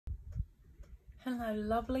Hello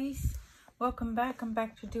lovelies, welcome back. I'm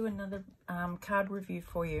back to do another card review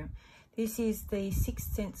for you. This is the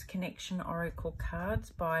Sixth Sense Connection Oracle cards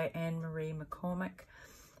by Anne-Marie McCormack,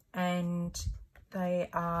 and they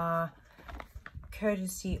are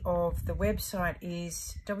courtesy of the website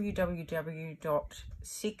is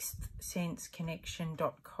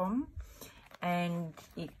www.sixthsenseconnection.com, and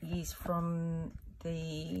it is from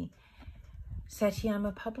the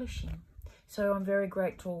Satiama publishing. So I'm very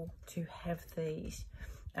grateful to have these.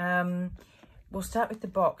 We'll start with the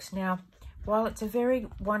box. Now, while it's a very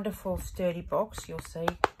wonderful, sturdy box, you'll see,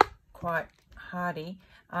 quite hardy,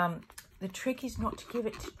 the trick is not to give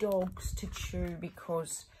it to dogs to chew,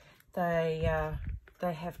 because they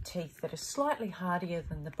have teeth that are slightly hardier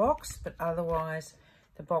than the box, but otherwise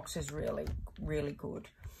the box is really, really good.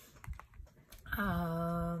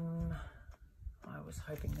 I was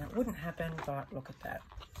hoping that wouldn't happen, but look at that.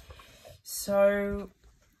 So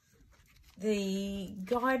the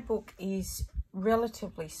guidebook is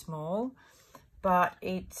relatively small, but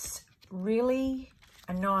it's really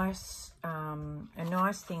a nice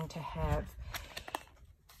thing to have.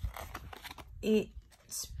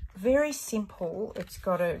 It's very simple. It's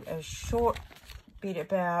got a short bit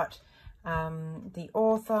about the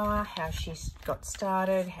author, how she's got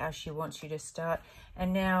started, how she wants you to start,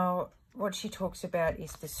 and now what she talks about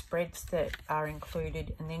is the spreads that are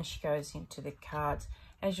included, and then she goes into the cards.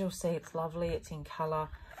 As you'll see, it's lovely, it's in colour,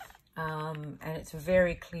 and it's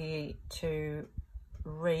very clear to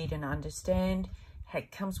read and understand.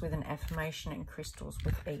 It comes with an affirmation and crystals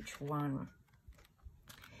with each one.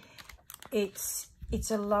 It's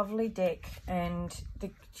a lovely deck, and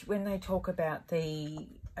when they talk about the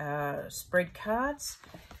spread cards,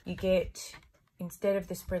 you get, instead of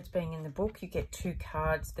the spreads being in the book, you get two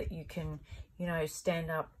cards that you can, you know, stand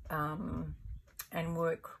up and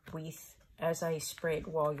work with as a spread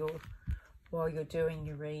while you're doing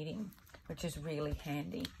your reading, which is really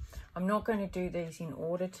handy. I'm not going to do these in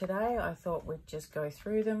order today. I thought we'd just go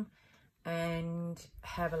through them and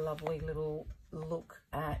have a lovely little look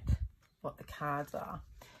at what the cards are.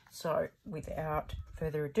 So without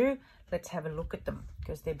further ado, let's have a look at them,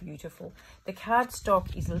 because they're beautiful. The card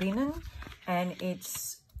stock is linen, and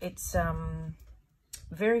it's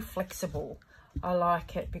very flexible. I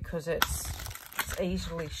like it because it's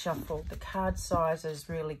easily shuffled. The card size is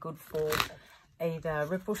really good for either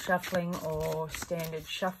ripple shuffling or standard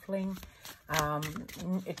shuffling.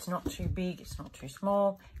 It's not too big, it's not too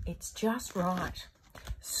small, it's just right.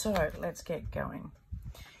 So let's get going.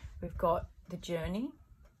 We've got the journey,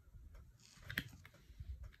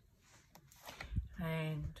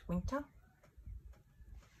 and winter,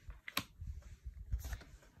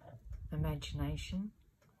 imagination,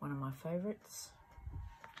 one of my favorites,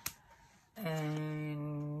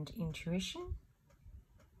 and intuition,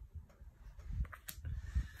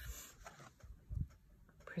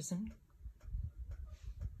 prison,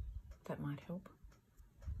 that might help,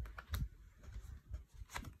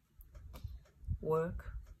 work.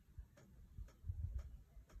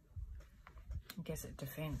 I guess it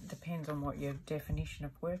depends on what your definition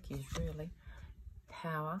of work is, really.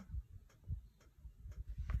 Power,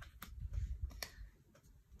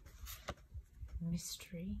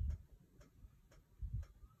 mystery,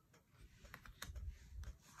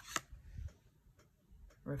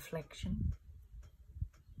 reflection,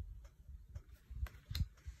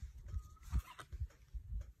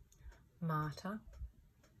 martyr.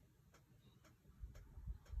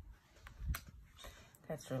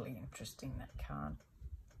 That's really interesting, that card.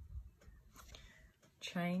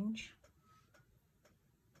 Change,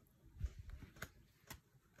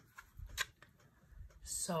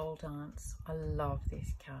 soul dance. I love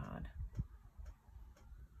this card.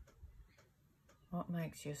 What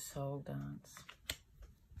makes your soul dance?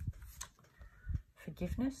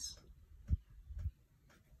 Forgiveness,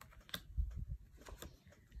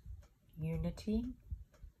 unity.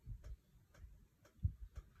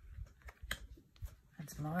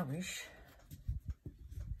 That's my wish.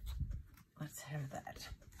 Let's have that.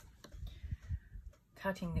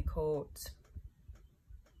 Cutting the cords.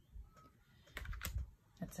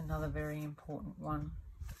 That's another very important one.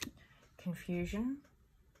 Confusion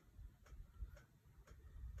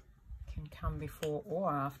can come before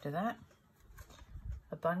or after that.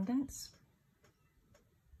 Abundance.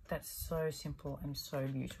 That's so simple and so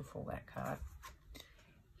beautiful, that card.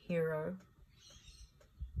 Hero.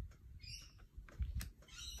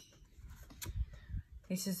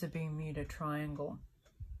 This is the Bermuda Triangle.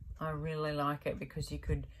 I really like it because you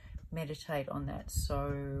could meditate on that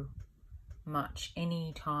so much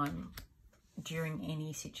anytime during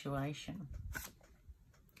any situation.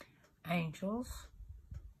 Angels,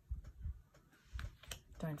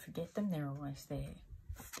 Don't forget them, they're always there.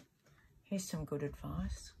 Here's some good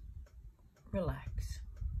advice. Relax.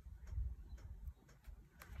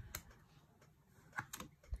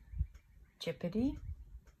 Jeopardy.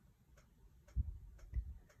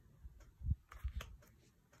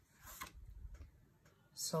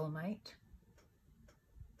 Soulmate.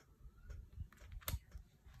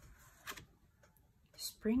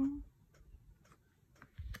 Spring.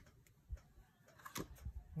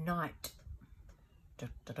 Night. Da,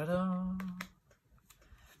 da, da, da.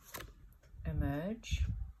 Emerge.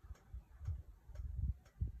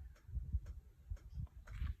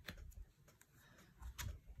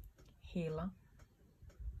 Healer.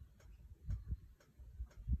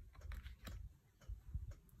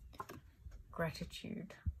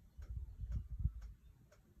 Gratitude.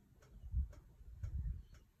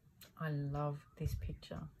 I love this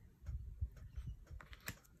picture.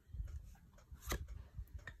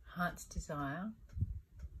 Heart's Desire.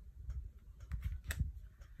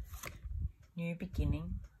 New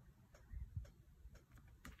Beginning.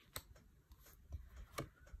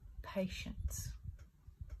 Patience.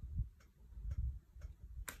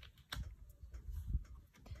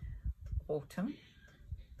 Autumn.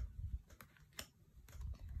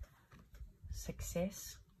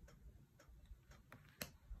 Success.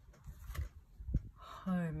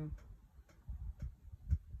 Home.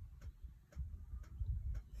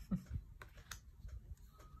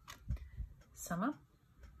 Summer.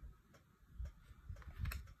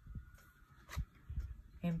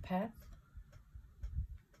 Empath.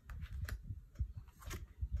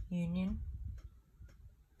 Union.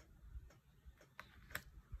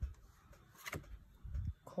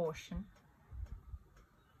 Caution.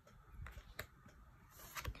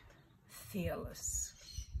 Fearless.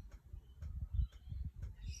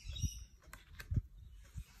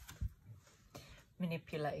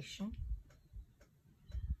 Manipulation.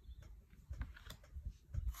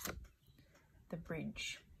 The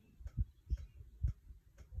Bridge.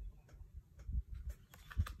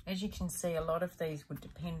 As you can see, a lot of these would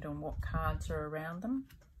depend on what cards are around them.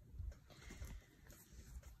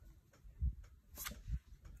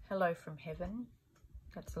 Hello from Heaven.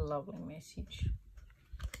 That's a lovely message.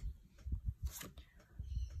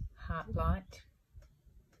 Heartlight.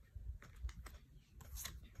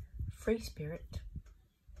 Free Spirit.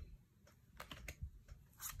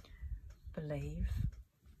 Believe.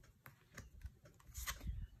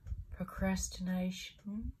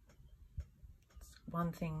 Procrastination. It's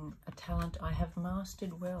one thing, a talent I have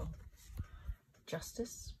mastered well.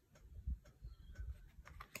 Justice.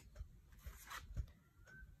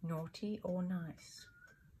 Naughty or nice.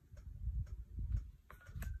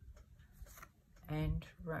 And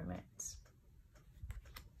romance.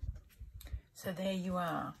 So there you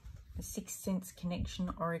are, the Sixth Sense Connection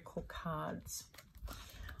Oracle cards.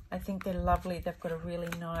 I think they're lovely. They've got a really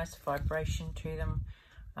nice vibration to them.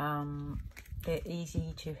 They're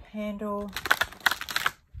easy to handle,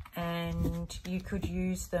 and you could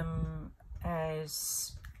use them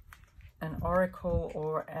as an oracle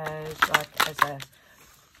or as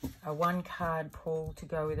a one card pull to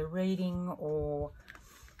go with a reading, or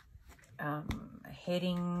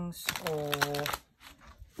headings, or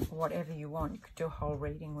whatever you want. You could do a whole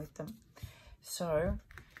reading with them. So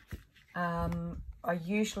I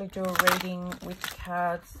usually do a reading with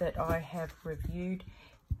cards that I have reviewed.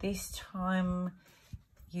 This time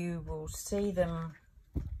you will see them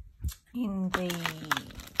in the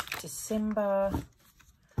December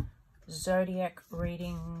Zodiac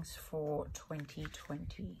readings for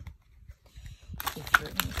 2020, if you're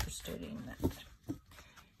interested in that.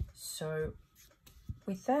 So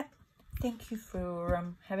with that, thank you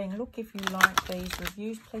for having a look. If you like these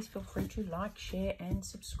reviews, please feel free to like, share and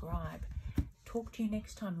subscribe. Talk to you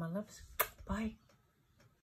next time, my loves. Bye.